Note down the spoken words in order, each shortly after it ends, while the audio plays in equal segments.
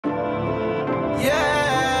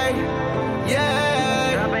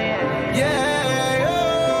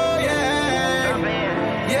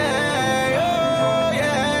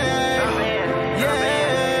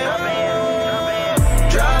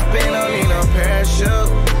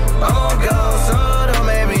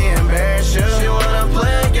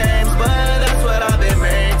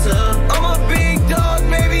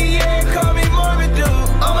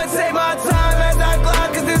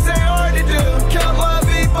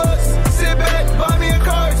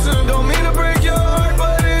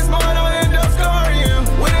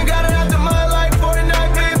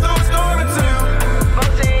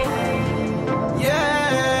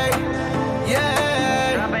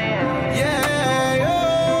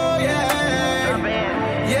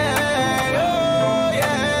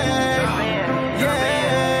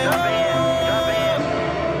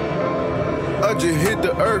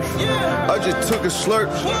earth. I just took a slurp.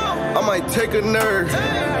 I might take a nerd,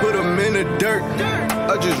 put him in the dirt.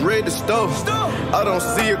 I just read the stove. I don't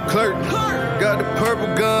see a clerk. Got the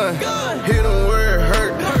purple gun, hit him where it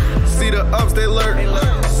hurt. See the ups, they lurk.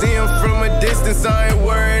 See him from a distance, I ain't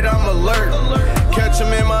worried, I'm alert. Catch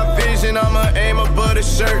him in my vision, I'ma aim above the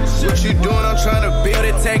shirt. What you doing, I'm trying to build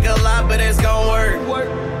it. Take a lot, but it's gon' work.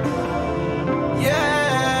 Yeah.